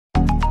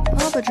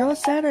Paw Patrol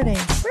Saturday.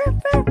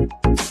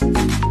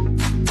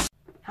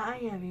 Hi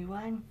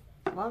everyone,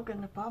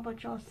 welcome to Paw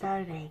Patrol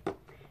Saturday.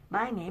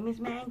 My name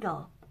is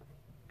Mango,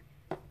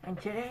 and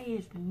today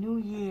is the new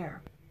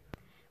year,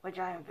 which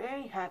I am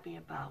very happy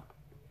about.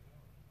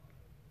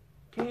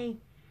 Okay,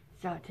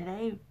 so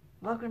today,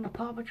 welcome to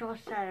Paw Patrol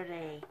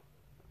Saturday.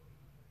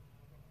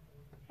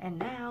 And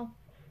now,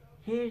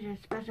 here's your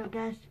special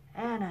guest,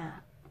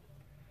 Anna.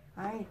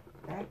 Alright,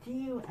 back to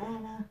you,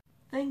 Anna.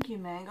 Thank you,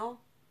 Mango.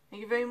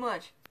 Thank you very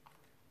much.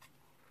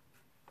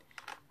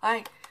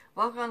 Alright,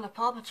 welcome to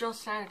Paw Patrol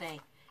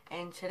Saturday.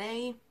 And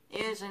today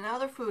is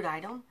another food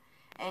item.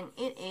 And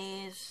it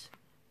is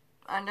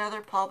another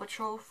Paw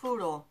Patrol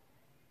Foodle.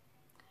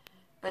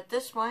 But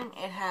this one,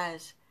 it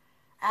has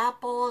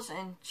apples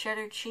and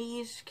cheddar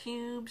cheese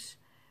cubes,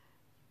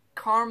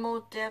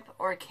 caramel dip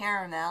or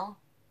caramel,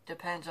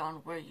 depends on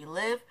where you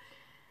live,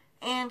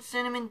 and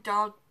cinnamon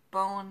dog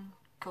bone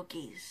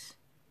cookies.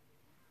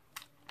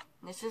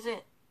 This is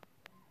it.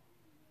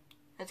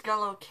 It's got a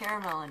little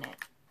caramel in it.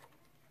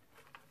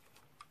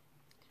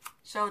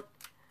 So,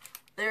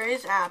 there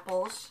is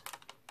apples,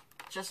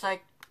 just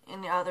like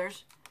in the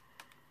others.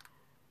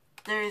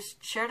 There's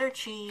cheddar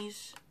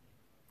cheese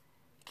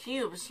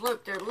cubes.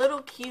 Look, they're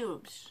little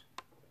cubes.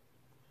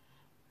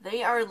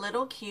 They are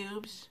little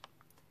cubes.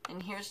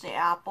 And here's the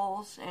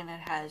apples, and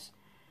it has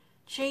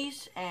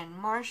Chase and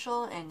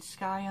Marshall and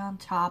Sky on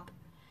top.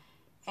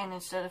 And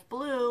instead of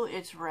blue,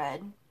 it's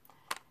red.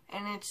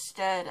 And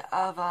instead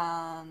of,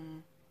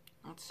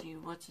 let's see,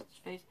 what's its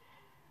face?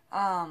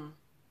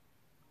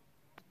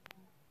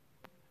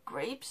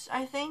 Grapes,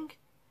 I think?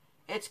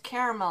 It's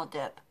caramel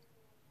dip.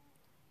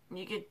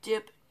 You could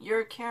dip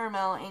your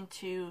caramel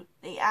into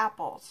the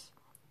apples.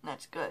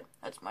 That's good.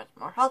 That's much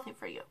more healthy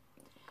for you.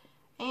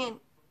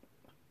 And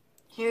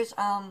here's,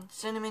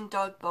 cinnamon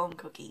dog bone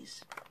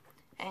cookies.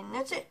 And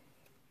that's it.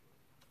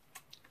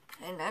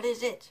 And that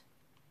is it.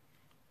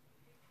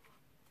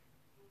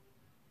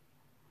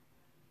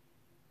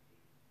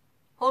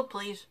 Hold,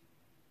 please.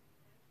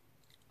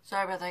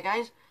 Sorry about that,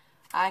 guys.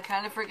 I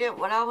kind of forget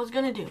what I was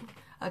going to do.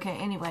 Okay,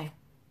 anyway.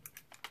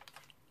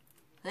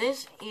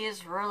 This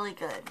is really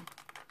good.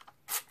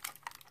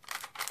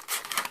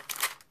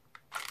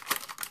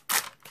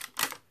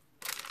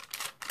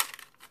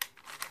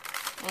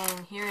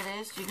 And here it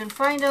is. You can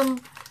find them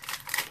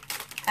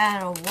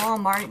at a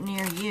Walmart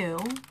near you.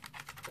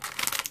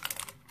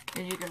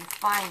 And you can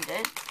find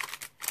it.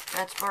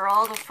 That's where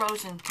all the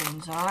frozen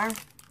things are.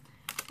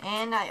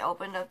 And I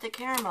opened up the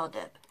caramel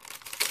dip.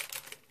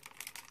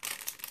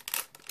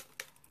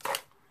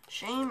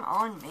 Shame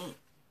on me.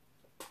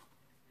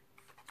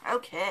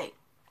 Okay.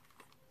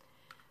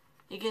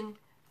 You can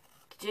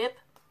dip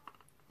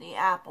the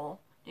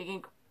apple. You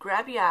can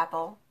grab your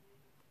apple.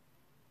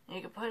 And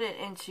you can put it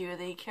into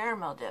the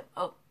caramel dip.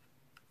 Oh.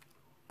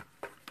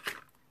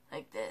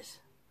 Like this.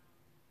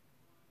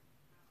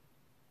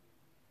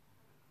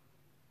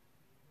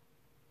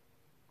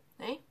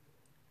 See?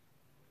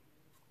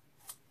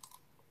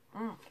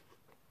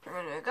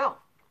 There you go.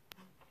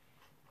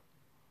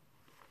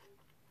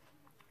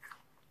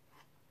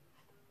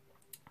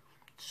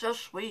 So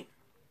sweet.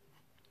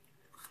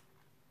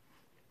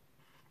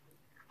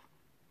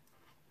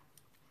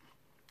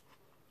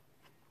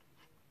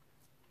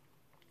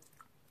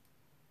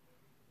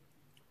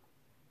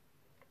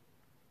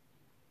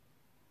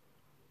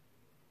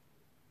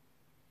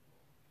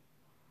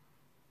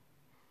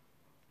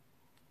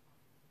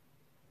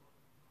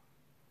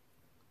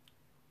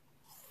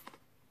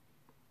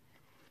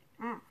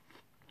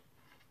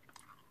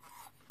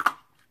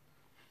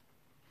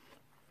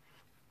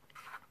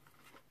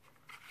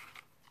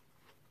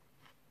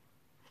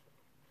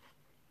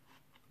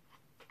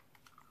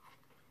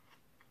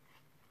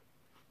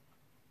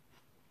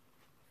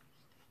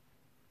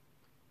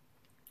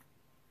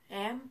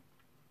 And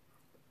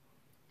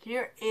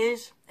here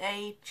is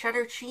a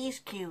cheddar cheese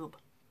cube.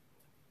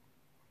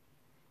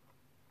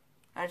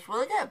 That's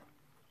really good.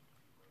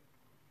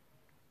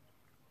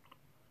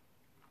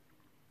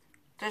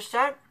 The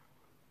set,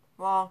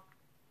 well,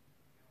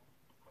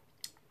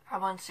 I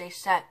wouldn't say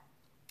set,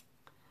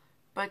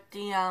 but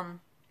the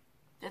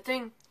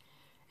thing,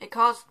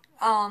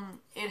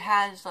 it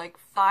has like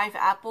 5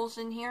 apples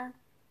in here.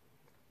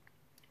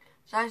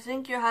 So I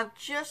think you have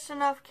just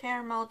enough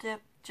caramel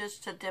dip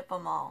just to dip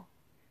them all.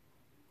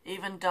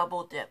 Even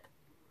double dip.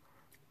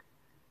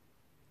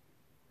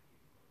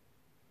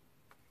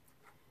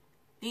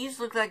 These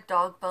look like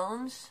dog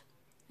bones.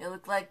 They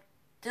look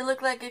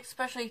like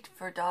especially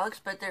for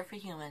dogs, but they're for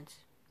humans.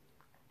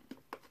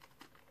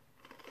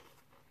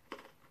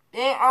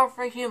 They are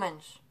for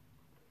humans,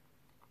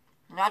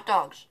 not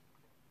dogs.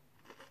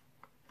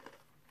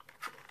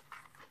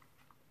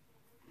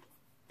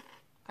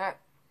 Okay.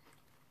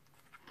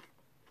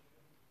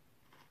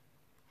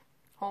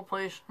 Hold,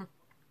 please.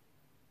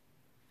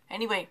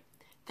 Anyway,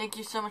 thank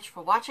you so much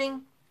for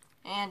watching,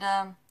 and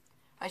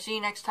I see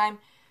you next time.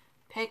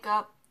 Pick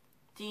up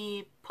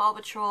the Paw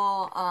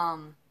Patrol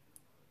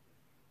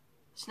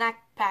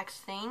snack packs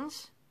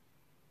things.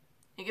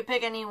 You can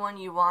pick any one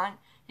you want.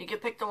 You can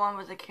pick the one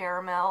with the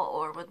caramel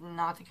or with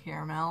not the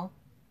caramel.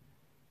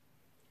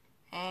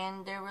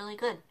 And they're really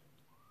good.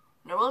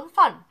 They're really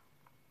fun.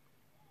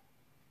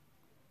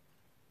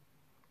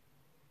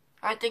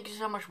 Alright, thank you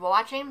so much for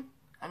watching,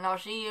 and I'll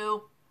see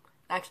you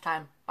next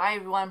time. Bye,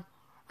 everyone.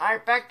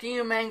 Alright, back to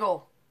you,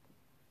 Mango.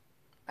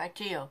 Back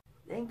to you.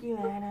 Thank you,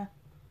 Anna.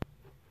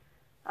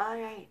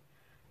 Alright.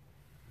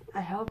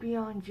 I hope you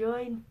all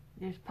enjoyed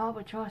this Paw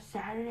Patrol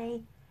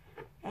Saturday.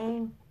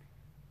 And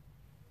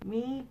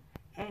me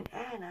and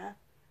Anna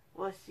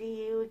will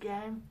see you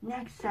again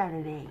next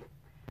Saturday.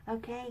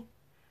 Okay?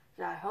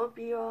 So I hope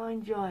you all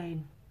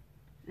enjoyed.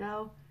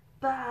 So,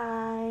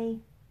 bye.